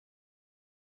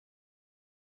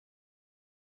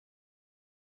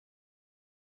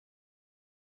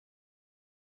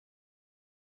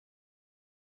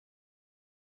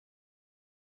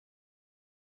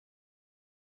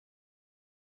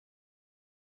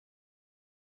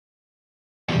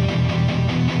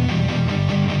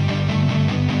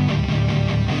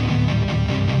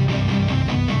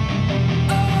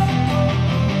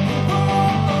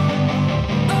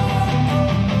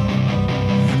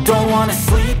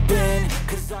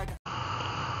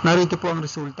Narito po ang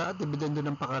resulta at dividendo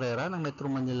ng pakarera ng Metro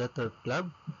Manila Turf Club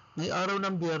ngayong araw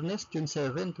ng Biyernes, June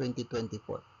 7,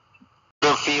 2024.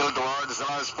 The field towards the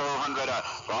last 400.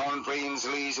 Brown Prince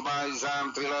leads by Sam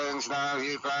 3 lengths. Now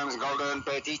here comes Golden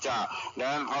Petita.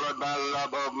 Then followed by Love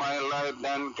of My Life.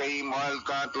 Then came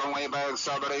Wildcat, long way back,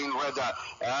 Sovereign Red.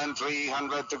 And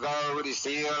 300 to go with the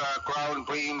steal. Crown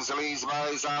Prince leads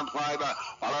by Sam 5.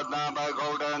 Followed now by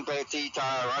Golden Petita.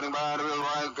 Running by the wheel,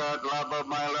 Wildcat, Love of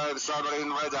My Life, Sovereign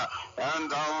Red. And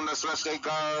down the stretch they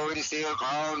go with the steal.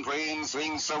 Crown Prince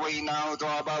swings away now to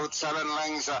about 7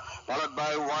 lengths. Followed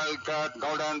by Wildcat,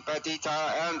 Golden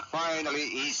Petita, and finally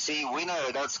easy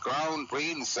winner, that's Crown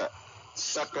Prince.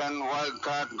 Second,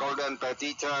 Wildcat, Golden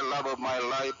Petita, Love of My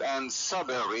Life, and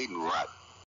Sovereign Rat.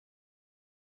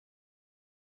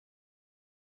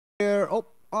 Here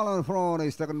up on front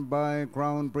is second by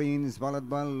Crown Prince,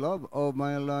 followed by Love of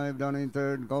My Life, down in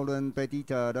third, Golden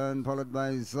Petita, then followed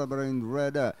by Sovereign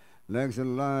Red. Next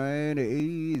in line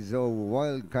is a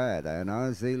Wildcat, and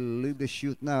as they leave the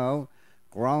chute now,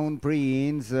 Crown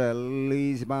Prince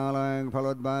leads Balang,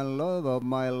 followed by Love of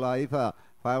My Life.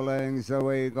 5 lengths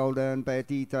away, Golden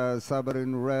Petita,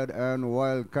 Sovereign Red, and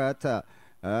Wildcat.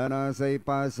 And as they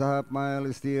pass a half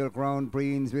mile, still Crown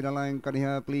Prince with a line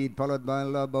half lead, followed by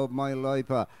Love of My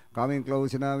Life. Coming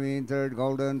close now in third,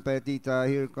 Golden Petita.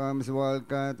 Here comes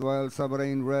Wildcat, while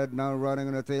Sovereign Red now running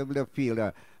on the tail of the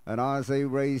field. And as they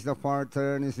raise the far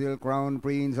turn, still Crown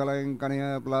Prince, a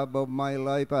length Love of My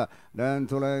Life. Then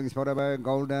 2 lengths for the back,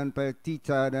 Golden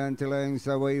Petita. Then 2 lengths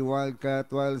away, Wildcat,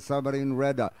 while Sovereign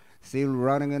Red still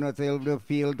running in the tail of the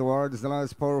field towards the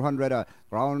last 400.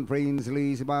 Crown Prince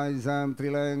leads by Sam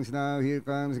 3 lengths now. Here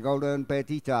comes Golden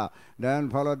Petita. Then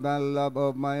followed by Love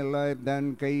of My Life.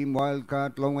 Then came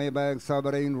Wildcat, long way back,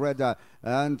 Sovereign Red.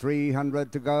 And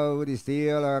 300 to go. It is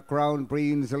still Crown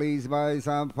Prince leads by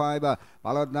Sam 5.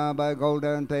 Followed now by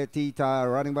Golden Petita.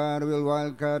 Running by the wheel,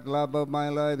 Wildcat, Love of My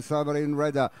Life, Sovereign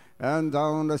Red. And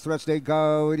down the stretch they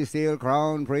go. It is still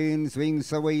Crown Prince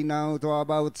swings away now to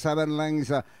about 7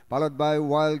 lengths. Followed by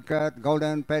Wildcat,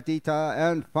 Golden Petita,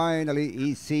 and finally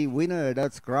easy winner,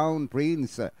 that's Crown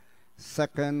Prince.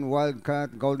 Second,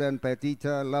 Wildcat, Golden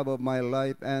Petita, Love of My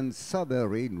Life, and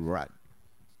Sovereign Red.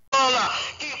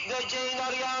 Keep the chain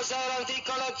Arias and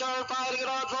anti-collector fighting it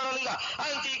out for the leader.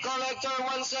 Anti-collector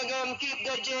once again, keep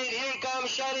the chain. Here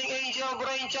comes Shining Angel,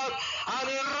 Brainchild,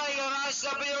 and he rider as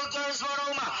the builders for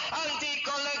Roma.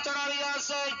 Anti-collector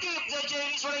Arias, keep the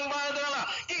chain, he's running by the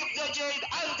line. Keep the chain,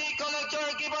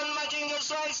 anti-collector, keep on matching their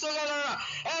strides together.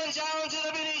 And down to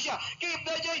the finish. Keep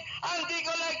the chain,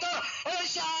 anti-collector,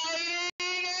 Shining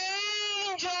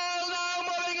Angel now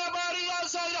moving about the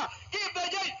outside. Keep the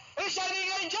chain,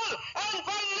 Shining Angel, and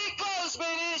finally close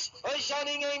finish.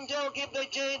 Shining Angel, keep the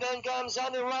chain, and comes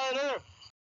on the rider.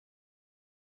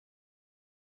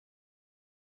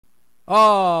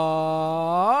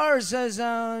 Horses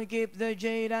on, keep the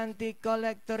jade,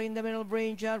 anti-collector in the middle,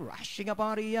 Brainchild, rushing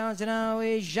upon the yards now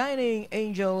is Shining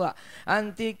Angel,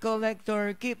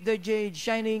 anti-collector, keep the jade,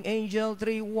 Shining Angel,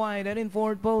 3 wide, and in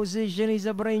 4th position is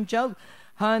a Brainchild,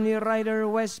 Honey Rider,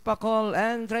 West Pacol,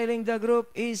 and trailing the group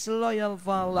is Loyal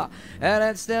Fall. And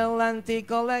it's still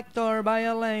Anti-Collector by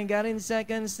a length, and in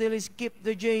 2nd still is Keep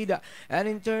the Jade, and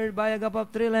in 3rd by a gap of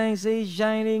 3 lengths is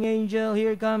Shining Angel.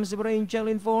 Here comes Brainchild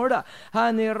in 4th,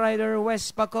 Honey Rider,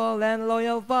 West Pacol, and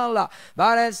Loyal Fall.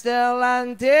 But it's still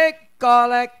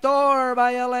Anti-Collector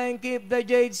by a length, Keep the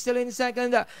Jade still in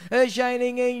 2nd,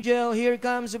 Shining Angel. Here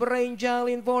comes Brainchild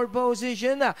in 4th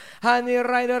position, Honey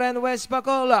Rider and West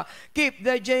Pacol. Keep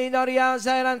the Jade on the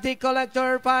outside,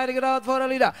 Anti-Collector fighting it out for the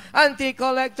leader.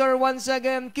 Anti-Collector once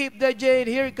again, Keep the Jade.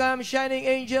 Here comes Shining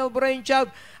Angel,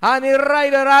 Brainchild, Honey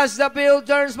Rider as the field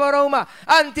turns for Roma.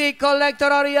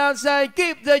 Anti-Collector on the outside,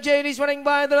 Keep the Jade is running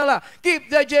by the leader. Keep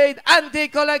the Jade,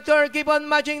 Anti-Collector keep on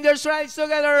matching their strides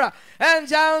together. And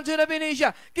down to the finish,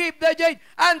 Keep the Jade,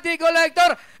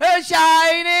 Anti-Collector,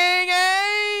 Shining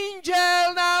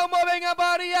Angel now moving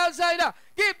about the outside.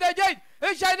 Keep the Jade,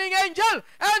 Shining Angel,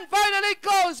 and finally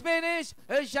close finish.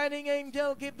 Shining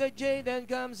Angel, Keep the Jade, and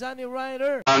comes Sunny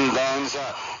Rider. And then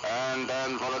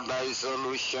followed by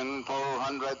Solution,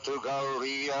 400 to go,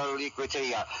 Real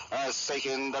Equity.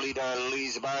 Second, the leader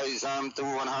leads by some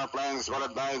 2.5 lengths,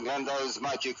 followed by Glenda's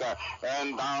Magic.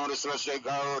 And down the stretch they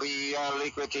go, Real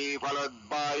Equity, followed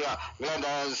by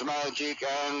Glenda's Magic.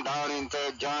 And down into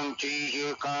John T.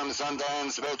 Here comes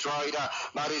Sundance Detroit.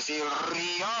 But it's Real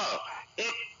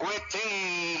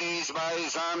Equity leads by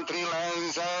some 3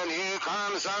 lengths, and here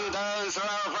comes Sundance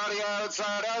from the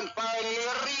outside, and finally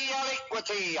Real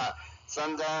Equity.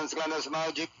 Sundance, Glenda's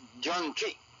Magic, John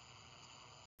T.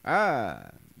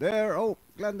 There,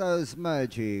 Glenda's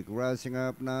Magic. Rushing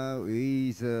up now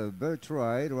is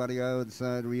Birthright. Running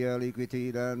outside Real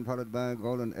Equity, then followed by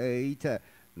Golden 8.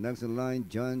 Next in line,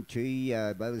 John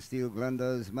Chi. But still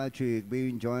Glenda's Magic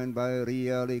being joined by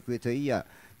Real Equity.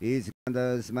 Is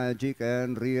Glenda's Magic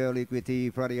and Real Equity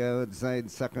running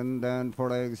outside second and four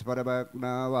legs for the back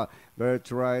now.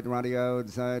 Birthright running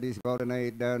outside is Golden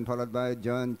 8, then followed by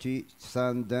John Chi,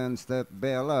 Sundan Step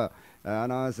Bella.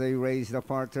 And as they race the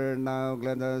far turn now,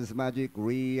 Glenda's Magic,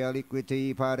 Real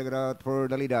Equity fighting it out for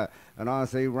the leader. And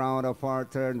as they round a far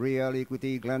turn, Real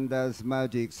Equity, Glenda's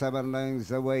Magic, 7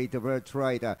 lengths away to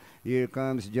Birthright. Here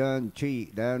comes John Chi,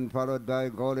 then followed by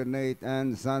Golden 8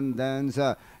 and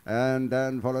Sundance. And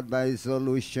then followed by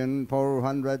Solution,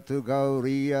 400 to go.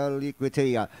 Real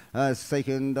Equity has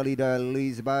taken the leader,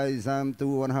 leads by some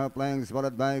 2.5 lengths,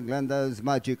 followed by Glenda's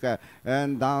Magic.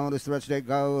 And down the stretch they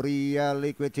go. Real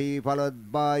Equity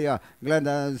followed by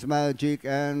Glenda's Magic,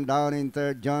 and down in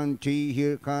third John Chi.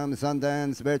 Here comes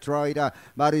Sundance, Birthright,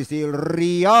 but it's still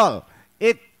Real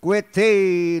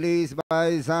Equity leads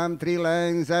by some 3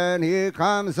 lengths, and here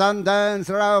comes Sundance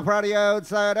around from the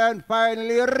outside, and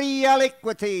finally Real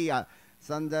Equity.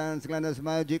 Sundance, Glenda's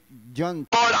Magic, John.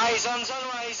 All eyes on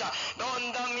sunrise. Don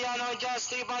Damiano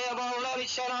justifiable. Let it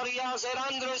shine out the outside.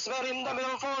 Andres bet in the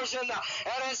middle portion.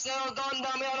 RSL Don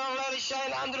Damiano. Let it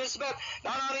shine. Andres bet.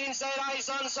 Down on the inside. Eyes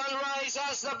on sunrise.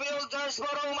 As the field turns for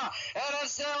Roma.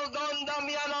 RSL Don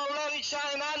Damiano. Let it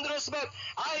shine. Andres bet.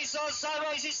 Eyes on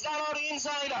sunrise. Is down on the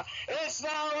inside. It's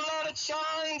now Let it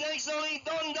shine. Takes the lead.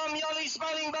 Don Damiano is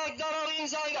fighting back down on the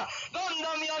inside. Don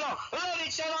Damiano. Let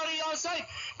it shine on the outside.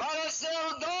 But it's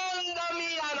still Don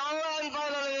Damiano. And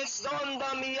finally it's Don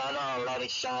Damiano. Let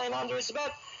it shine under his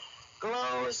bed.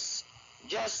 Close.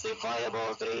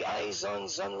 Justifiable. 3 eyes on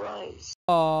sunrise.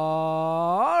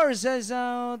 Horses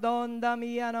out, Don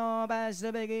Damiano past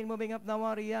the begin, moving up the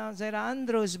warrior outside.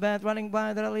 Andrews Bet running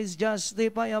by the release,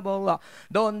 justifiable.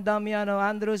 Don Damiano,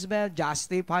 Andrews Bet,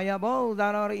 justifiable.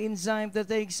 That are inside to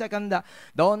take second.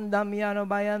 Don Damiano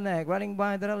by a neck, running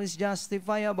by the release,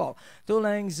 justifiable. 2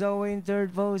 lengths away in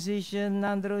third position.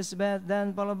 Andrews Bet,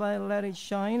 then followed by Let It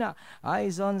Shine.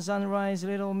 Eyes on Sunrise,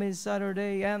 Little Miss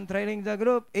Saturday, and trailing the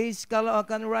group is Kalahok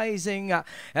Rising.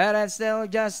 And it's still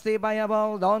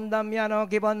justifiable. Don Damiano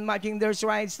keep on matching their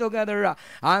strides together.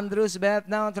 Andrews Bet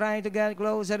now trying to get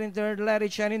closer in third. Let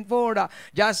It Shine in fourth.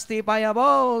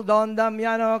 Justifiable. Don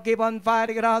Damiano keep on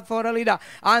fighting it out for a leader.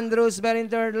 Andrews Bet in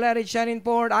third. Let It Shine in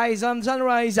fourth. Eyes on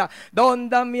Sunrise. Don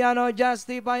Damiano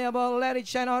justifiable. Let It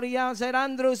Shine on the outside.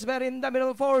 Andrews Bet in the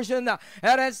middle portion.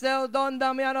 And still Don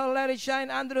Damiano. Let It Shine.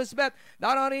 Andrews Bet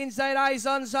down on the inside. Eyes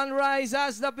on Sunrise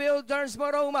as the field turns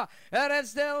for Roma. And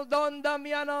still Don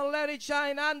Damiano. Let It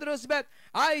Shine. Andrews Bet.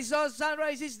 Eyes on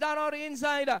Sunrise is down on the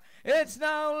inside. It's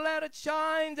now Let It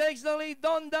Shine. Takes the lead.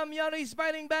 Don Damiano is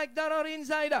fighting back down on the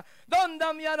inside. Don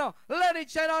Damiano. Let It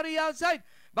Shine on the outside.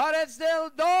 But it's still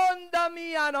Don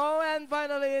Damiano. And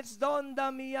finally it's Don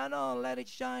Damiano. Let It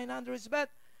Shine. Under his bet.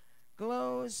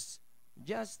 Close.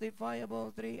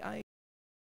 Justifiable. 3 eyes.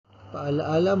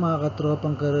 Paalaala mga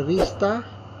katropang karerista,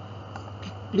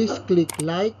 please click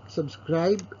like,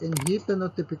 subscribe, and hit the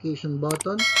notification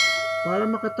button para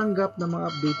makatanggap ng mga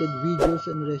updated videos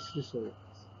and race results.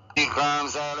 Here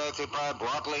comes electrified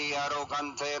broadly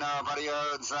arrogant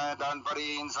variance and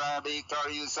Parins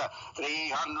victorious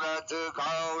 300 to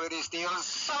go. It is still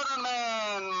Southern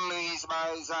Man leads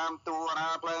by some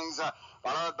 2.5 lengths.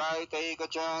 Followed by Take a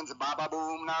Chance, Baba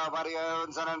Boom now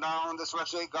variance and down the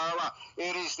stretch they go.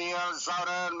 It is still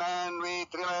Southern Man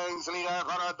with 3 lengths leader.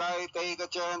 Followed by Take a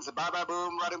Chance, Baba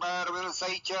Boom running by Will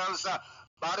Seychelles.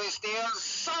 But it's still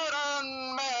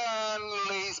Southern Man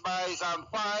leads by some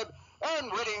 5.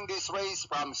 And winning this race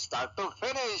from start to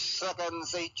finish, second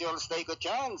Seychelles Take a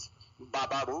Chance,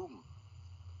 Baba Boom.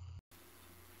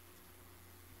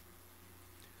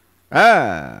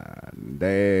 And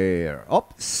there,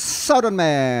 Southern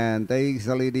Man takes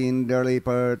the lead in the early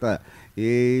part.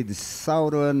 It's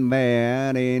Southern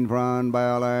Man in front by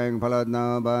a length, followed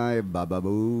now by Baba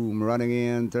Boom. Running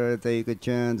in third, Take a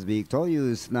Chance,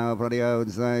 victorious now from the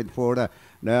outside fourth.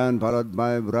 Then followed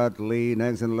by Bradley,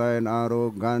 next in line,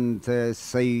 Arrogante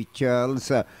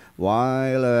Seychelles.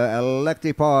 While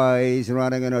Electrify is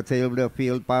running in the tail of the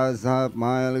field, past half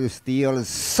mile, still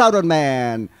Southern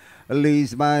Man.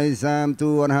 Leads by some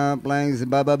 2.5 lengths.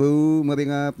 Baba Boo moving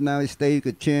up now is Take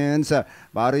a Chance.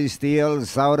 but is still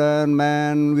Southern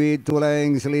Man with 2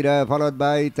 lengths leader, followed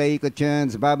by Take a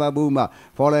Chance, Baba Boom,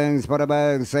 4 lengths for the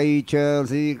back, Say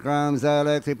Chelsea, comes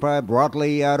Alexi Pride,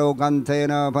 broadly Arrogante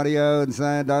now for the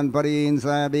outside, done for the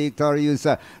inside, victorious,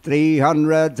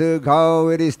 300 to go,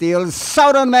 it is still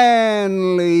Southern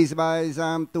Man, leads by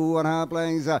some 2.5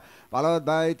 lengths, followed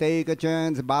by Take a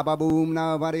Chance, Baba Boom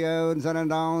now for the outside and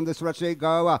down the stretch they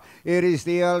go, it is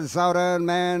still Southern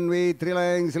Man with 3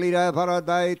 lengths leader, followed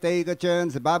by Take a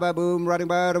Chance, Baba Boom running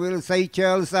by will say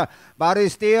Chelsea, but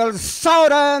it's still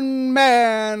Southern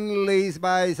Man leads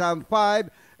by some 5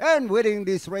 and winning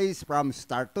this race from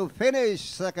start to finish.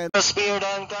 Second. Spear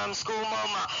then comes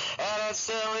Kumam, and it's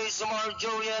still is Mark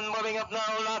Julian moving up now.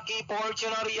 Lucky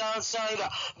Fortune on the outside,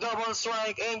 double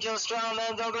strike, Angel's Crown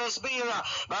and Douglas Beer,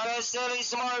 but it's still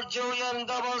is Mark Julian,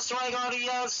 double strike on the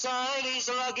outside. Is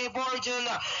Lucky Fortune,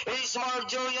 is Mark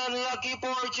Julian, Lucky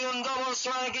Fortune, double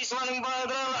strike is running by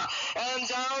Drella, and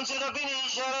down to the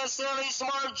finish, and it's still is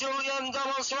Mark Julian,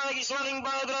 double strike is running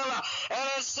by Drella, and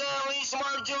it's still is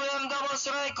Mark Julian, double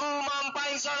strike. Kumam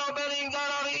finds an opening down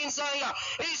on the inside.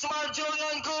 Is Mark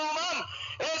Julian Kumam.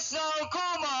 It's now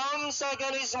Kumam.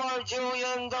 Second is Mark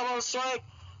Julian, double strike.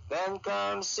 Then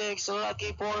comes 6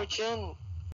 Lucky Fortune.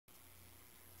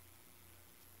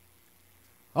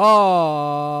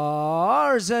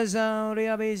 Horses out,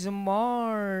 is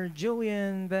Mark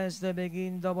Julian, best the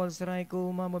begin, double strike,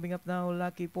 Kuma moving up now,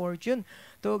 Lucky Fortune,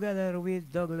 together with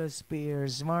Douglas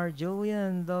Spears. Mark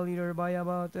Julian, the leader by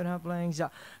about 2.5 lengths.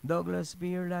 Douglas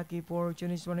Spears, Lucky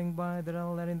Fortune is running by the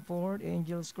in fourth,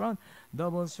 Angel's Crown,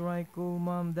 double strike,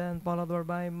 Kumam, then followed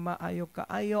by Maayo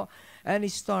Kaayo,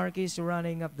 and Stark is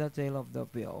running up the tail of the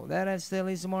field. That still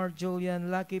is Mark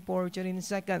Julian, Lucky Fortune in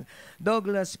second,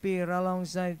 Douglas Spears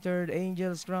alongside third,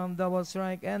 Angel's Crown, double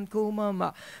strike, and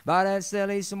Kumam. But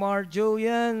still is Mark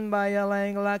Julian by a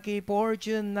length, Lucky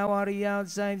Fortune now on the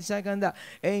outside second,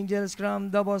 Angel's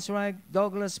Crown, double strike,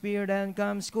 Douglas Spears, then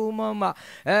comes Kumam.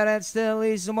 And it still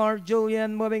is Mark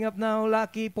Julian moving up now,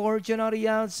 Lucky Fortune on the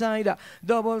outside,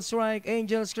 double strike,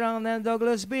 Angel's Crown and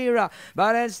Douglas Spears.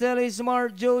 But it still is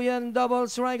Mark Julian, double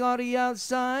strike on the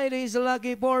outside is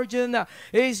Lucky Fortune.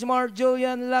 Is Mark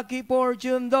Julian, Lucky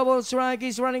Fortune, double strike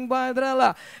is running by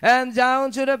Drella, and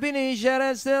down to the finish. And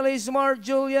it still is Mark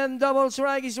Julian, double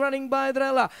strike is running by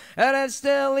Drella, and it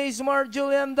still is Mark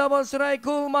Julian, double strike.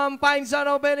 Kumam finds an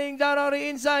opening down on the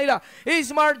inside.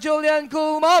 Is Mark Julian,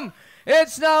 Kumam.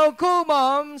 It's now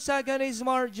Kumam. Second is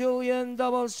Mark Julian,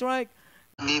 double strike.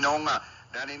 Ninong,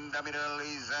 then in the middle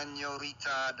is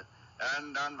Senorita,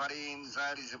 and on the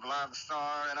inside is Black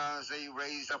Star, and as they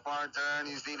raise the part turn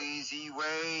is the easy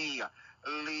way.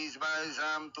 Leads by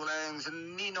some 2 lengths,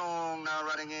 Ninong now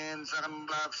running in second,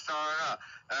 Black Star,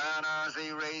 and as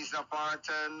they raise the part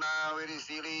turn now it is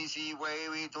still easy way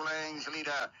with 2 lengths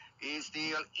leader. It's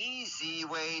still easy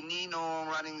way, Ninong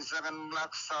running second,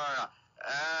 Black Star.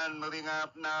 And moving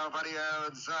up now for the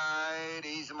outside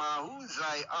is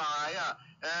Mahuzai Aya.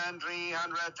 And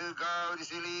 300 to go.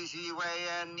 This is easy way.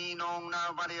 And Ninong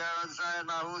now for the outside.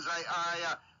 Mahuzai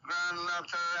Aya. Grand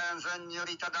Laughter and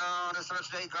Senorita down the stretch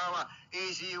they go.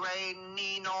 Easy way.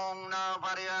 Ninong now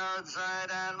for the outside.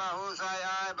 And Mahuzai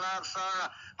Aya. Black Star.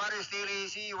 But it's still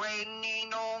easy way.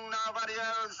 Ninong now for the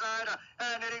outside.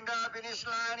 And hitting the finish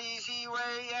line. Easy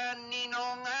way. And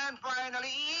Ninong. And finally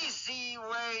easy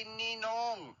way.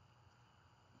 Ninong.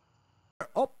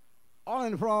 Up all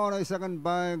in front, a second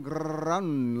by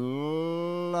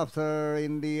Grand Laughter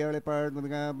in the early part,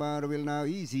 moving up, but will now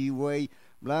easy way.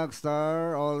 Black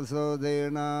Star also there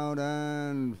now,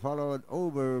 then followed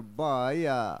over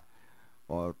by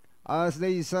or as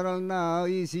they settle now,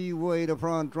 easy way the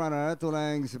front runner, 2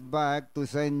 lengths back to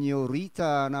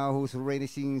Senorita now, who's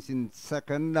racing in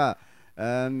second.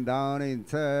 And down in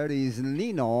third is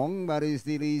Ninong, but it's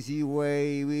still easy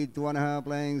way with 2.5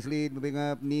 lengths lead, moving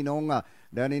up Ninong.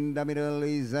 Then in the middle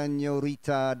is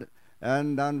Senorita,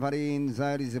 and down for the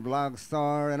inside is Black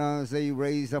Star, and as they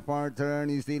raise the far turn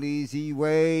is still easy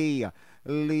way.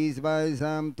 Leads by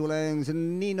some 2 lengths,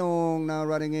 Ninong now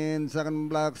running in second,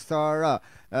 Black Star,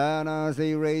 and as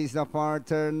they raise the far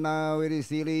turn now it is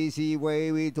still easy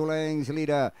way with 2 lengths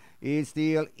leader. It's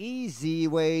still easy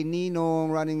way, Ninong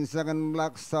running second,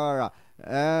 Black Star,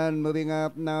 and moving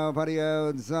up now for the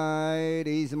outside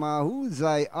is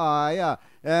Mahuzai Aya.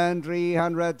 and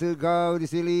 300 to go.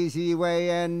 Still easy way,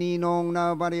 and Ninong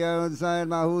nobody outside.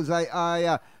 Mahusay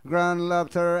Aya, Grand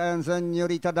Laughter and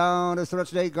Senorita down the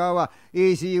stretch they go.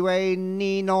 Easy way,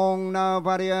 Ninong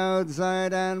nobody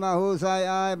outside, and Mahusay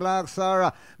Aya, Black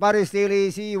Star. But it's still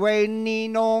easy way,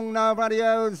 Ninong nobody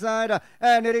outside,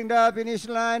 and hitting the finish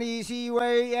line. Easy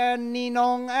way and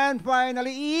Ninong, and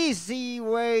finally easy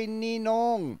way,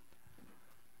 Ninong.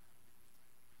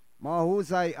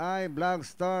 Mahusay Eye, Black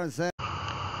Star.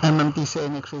 Mmtci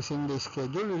next racing day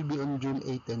schedule will be on June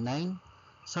 8 and 9,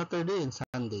 Saturday and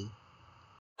Sunday.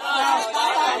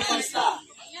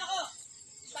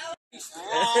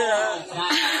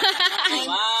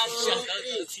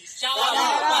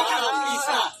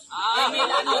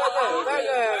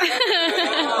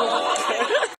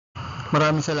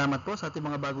 Maraming salamat po sa ating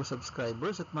mga bagong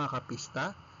subscribers at mga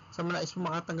kapista. Sa mga nais po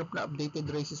makatanggap na updated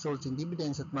race results and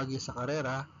dividends at magiya sa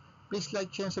karera, please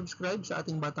like, share, and subscribe sa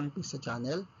ating Batang Pista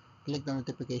channel. Click the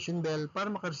notification bell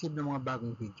para makareceive ng mga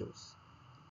bagong videos.